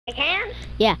I can?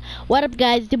 Yeah. What up,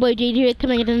 guys? It's your boy JD here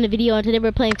coming in the video, and today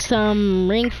we're playing some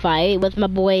ring fight with my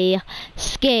boy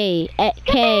Skay at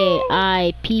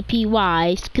Kippy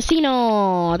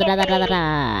Casino. Da da da da da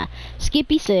da.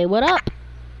 Skippy, say what up?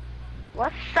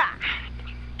 What's up?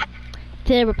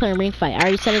 Today we're playing ring fight. I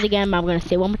already said it again, but I'm gonna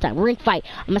say it one more time. Ring fight.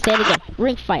 I'm gonna say it again.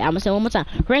 Ring fight. I'm gonna say it one more time.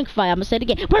 Ring fight. I'm gonna say it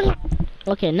again.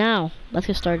 Okay, now let's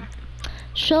get started.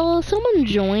 Shall someone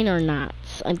join or not?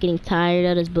 I'm getting tired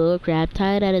of this bull crap.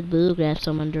 Tired of this bull crap.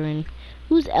 Someone join.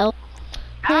 Who's else?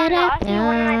 I don't know. I'll see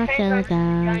one of my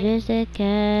friends Just a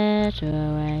catch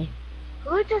away.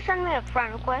 Who just sent me a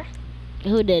friend request?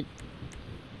 Who did?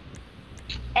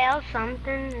 L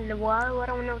something. Well, I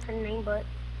don't know his name, but.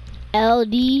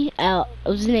 What's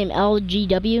his name?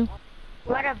 LGW?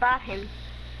 What about him?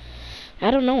 I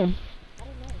don't know.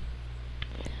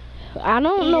 I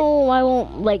don't know why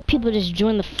won't like people just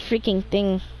join the freaking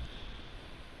thing.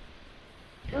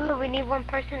 Ooh, we need one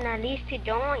person at least to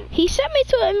join. He sent me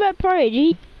to an invite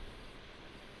party.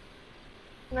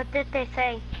 What did they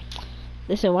say?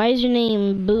 They said, why is your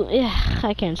name BUUUUU?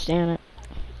 I can't stand it.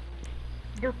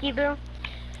 Dookie Boo?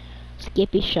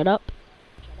 Skippy, shut up.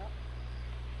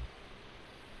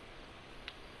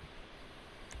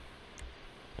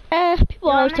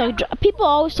 People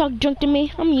always talk junk to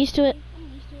me. I'm used to it.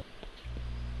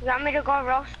 You want me to go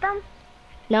roast them?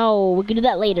 No, we can do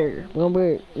that later when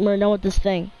we're done with this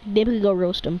thing. Then we can go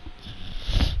roast them.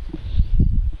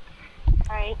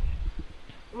 Alright.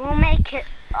 We'll make it.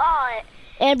 Oh.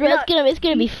 And bro, look, it's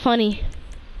gonna be funny.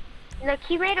 Look,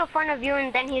 he made a fun of you,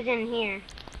 and then he's in here.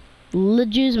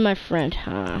 Leju's my friend,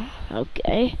 huh?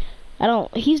 Okay.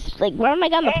 He's like, when I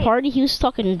got in the party, he was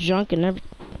talking junk and everything.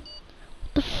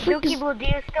 The frick is... do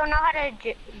you still know how to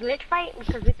glitch fight?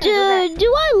 Because we can do that.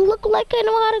 Do I look like I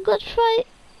know how to glitch fight?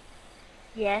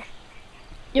 Yes.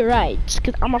 You're right,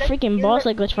 cause I'm a freaking boss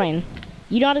like glitch fighting.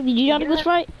 You know how to glitch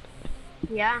fight?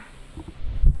 Yeah.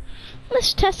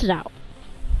 Let's test it out.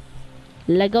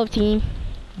 Let go, team.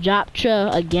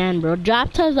 Dropcha again, bro.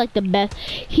 Dropcha is like the best.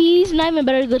 He's not even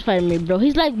better at glitch fighting me, bro.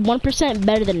 He's like 1%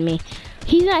 better than me.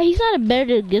 He's not a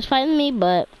better at glitch fighting me,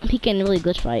 but he can really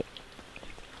glitch fight.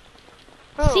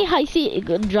 Oh. See how you see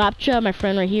Dropcha, my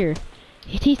friend right here.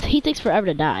 He takes forever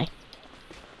to die.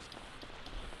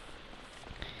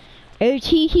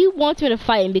 He wants me to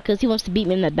fight him because he wants to beat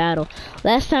me in that battle.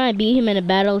 Last time I beat him in a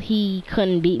battle, he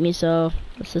couldn't beat me, so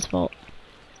it's his fault.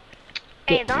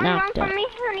 Hey, don't run from me,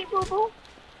 honey boo boo.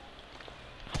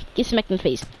 Get smacked in the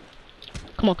face.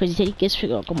 Come on, cause he gets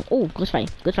triggered. Come on. Oh, good fight.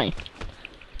 Good fight.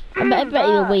 I bet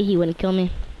either way he wouldn't kill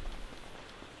me.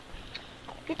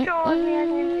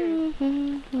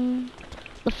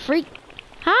 The freak.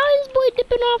 How is this boy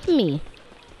dipping off me?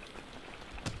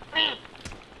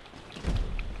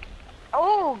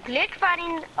 Oh, glitch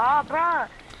fighting. Oh, bro.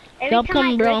 I'm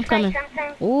coming, bro. I'm coming.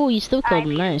 Oh, you still killed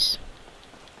him. Nice.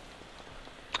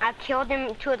 I killed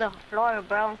him to the floor,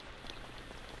 bro.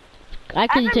 I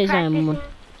couldn't chase him.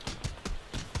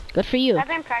 Good for you. I've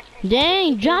been practicing.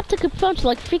 Dang, dropped to confront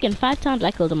like freaking 5 times.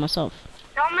 I killed him myself.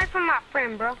 Don't mess with my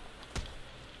friend, bro.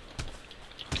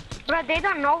 Bro, they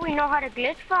don't know we know how to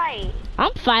glitch fight.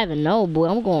 I'm 5-0, boy.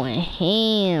 I'm going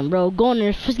ham, bro. Going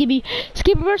there for Skippy.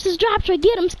 Skippy versus Dropcha.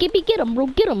 Get him, Skippy. Get him, bro.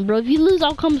 Get him, bro. If you lose,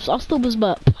 I'll still his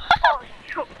butt.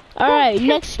 Alright,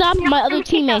 next stop, my other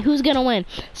teammate. Who's gonna win?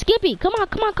 Skippy, come on,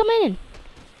 come in.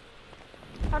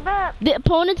 The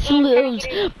opponents lose.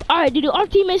 Alright, dude, our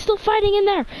teammate's still fighting in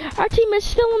there. Our teammate's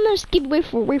still in there. Skippy, wait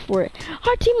for it.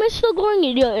 Our teammate's still going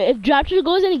in. If Dropcha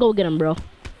goes in, go get him, bro.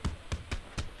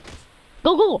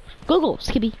 Go,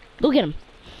 Skippy. Go get him.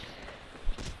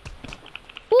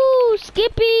 Woo,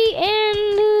 Skippy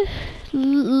and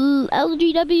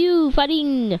LGW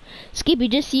fighting. Skippy,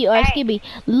 just see. Alright, Skippy,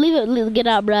 leave it. Get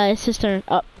out, bro. It's his turn.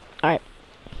 Oh, alright.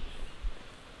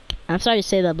 I'm sorry to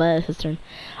say that, but it's his turn.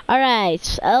 Alright,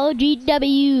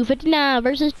 LGW 59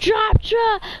 versus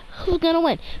Dropcha. Who's gonna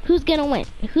win?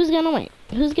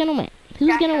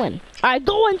 Alright,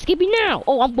 go on, Skippy, now.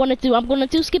 Oh, I'm gonna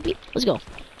do, Skippy. Let's go.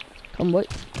 Come on.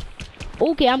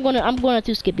 Okay, I'm gonna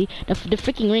do Skippy. The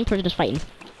freaking ring person is fighting.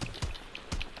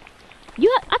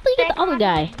 I thought you got the other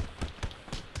guy.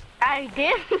 I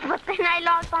did, but then I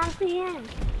lost onto him.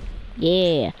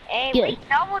 Yeah. Hey,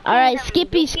 alright,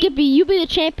 Skippy, you be the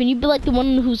champion. You be like the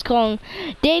one who's calling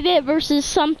David versus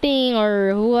something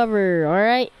or whoever.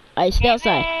 Alright? Alright, stay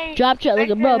outside. Dropcha,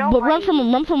 look, bro, but run from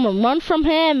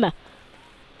him.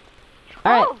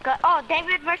 Alright. Oh,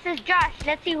 David versus Josh.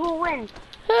 Let's see who wins.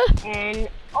 And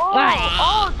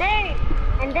there.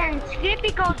 And then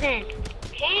Skippy goes in.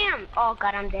 Damn. Oh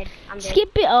god, I'm dead.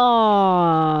 Skippy.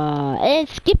 Oh, and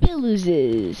Skippy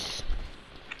loses.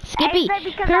 Skippy,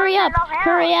 because hurry I'm up, at low health.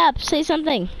 hurry up, say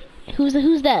something. Who's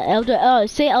that?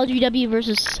 Say LGW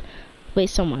versus, wait,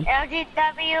 someone.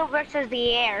 LGW versus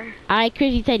the air.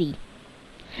 Crazy Teddy.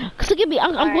 Skippy,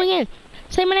 I'm going in.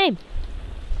 Say my name.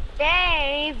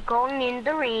 Dave going in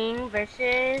the ring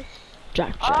versus.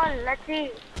 Joshua. Oh, let's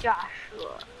see,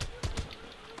 Joshua.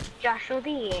 Joshua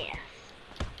the ass.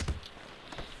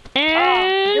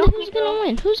 And who's gonna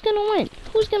win? Who's gonna win?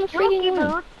 Who's gonna freaking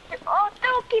win? Boot. Oh,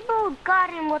 Dookie Boo got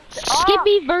him with the,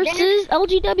 Skippy versus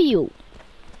LGW.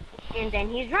 And then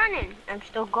he's running. I'm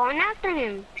still going after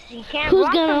him. He can't Who's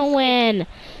run gonna from win?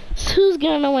 Who's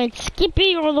gonna win?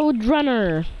 Skippy or the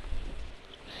Roadrunner?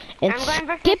 And I'm going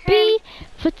versus Skippy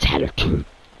fatality.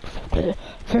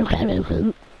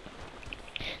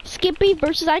 Skippy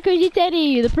versus Crazy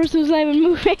Teddy, the person who's not even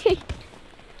moving.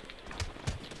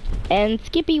 And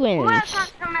Skippy wins. Who else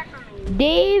wants to mess with me?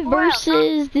 Dave Who else?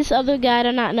 versus this other guy I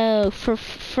do not know for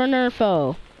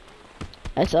Nerfo.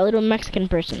 That's a little Mexican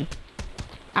person.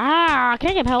 Can I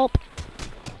get help?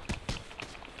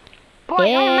 Boy,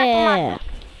 Yeah.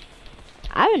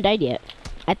 I haven't died yet.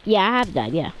 Yeah, I have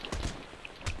died, yeah.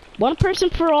 One person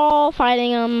for all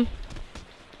fighting him.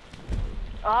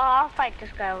 Oh, I'll fight this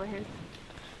guy with him.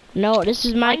 No, this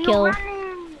is my kill.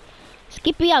 Running?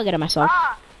 Skippy, I'll get it myself.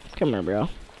 Ah, Come here, bro.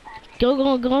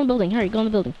 Go in the building. Hurry, go in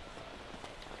the building.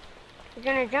 he's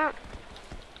gonna jump.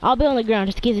 I'll be on the ground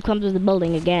just in case he comes to the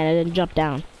building again and then jump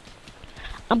down.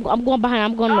 I'm going behind.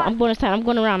 I'm going this time. I'm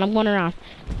going around.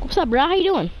 What's up, bro? How you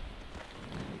doing?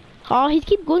 Oh, he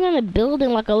keep going on the building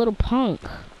like a little punk.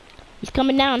 He's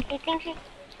coming down. He thinks he.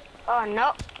 Oh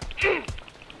no.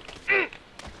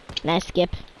 Nice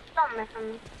skip. Don't mess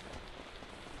with me.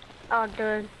 Oh,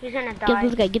 dude, he's gonna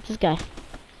die. Get this guy.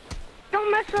 Don't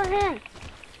mess with him.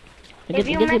 Get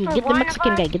the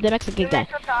Mexican guy. Get the Mexican guy.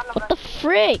 What the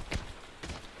frick?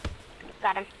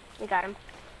 Got him. We got him.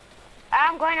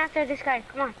 I'm going after this guy.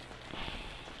 Come on.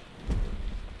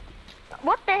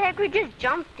 What the heck? We just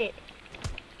jumped it.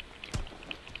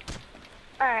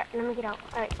 Alright, let me get out.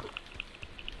 Alright.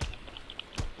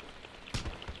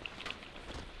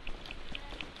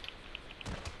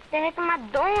 The heck am I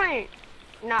doing?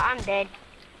 No, I'm dead.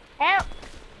 Help!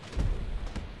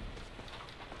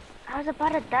 I was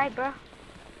about to die, bro.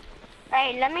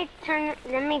 Hey, let me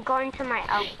go into my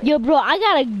outfit. Yo, bro, I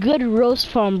got a good roast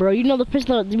farm, bro. You know the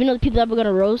people that we're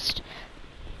gonna roast?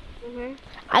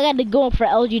 I got to go for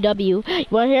LGW. You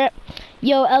wanna hear it?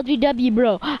 Yo, LGW,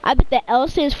 bro. I bet the L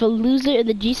stands for loser, and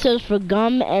the G stands for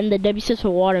gum, and the W stands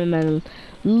for watermelon.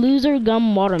 Loser,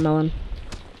 gum, watermelon.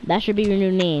 That should be your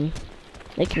new name.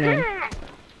 Nickname. It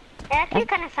actually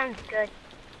kind of sounds good.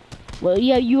 Well,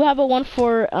 yeah, you have a one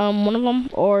for one of them,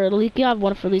 or at least you have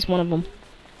one for at least one of them.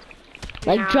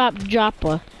 Like No. drop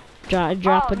Oh,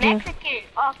 Mexican.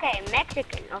 Okay,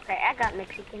 Mexican. Okay, I got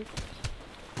Mexican.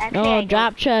 Actually, No, I don't.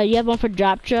 Dropcha. You have one for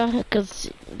Dropcha,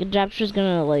 because Dropcha's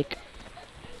gonna like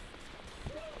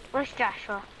Where's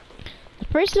Joshua? the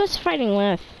person that's fighting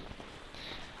with.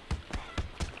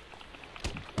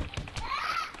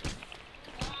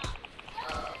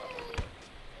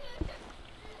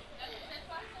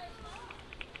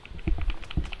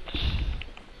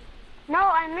 No,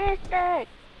 I missed it.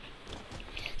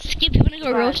 Skip, you wanna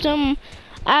go roast him?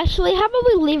 Actually, how about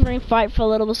we leave ring fight for a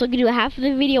little bit so we can do half of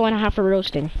the video and half of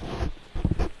roasting.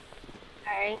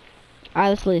 Alright. Alright,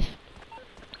 let's leave.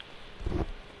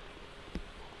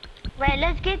 Wait,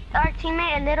 let's get our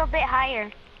teammate a little bit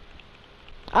higher.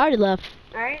 I already left.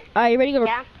 Alright? Alright, you ready to go?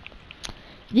 Yeah.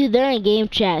 Dude, they're in game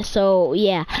chat, so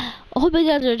yeah. I hope you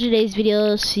guys enjoyed today's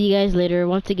video. See you guys later.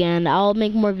 Once again, I'll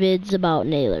make more vids about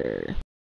Naylor.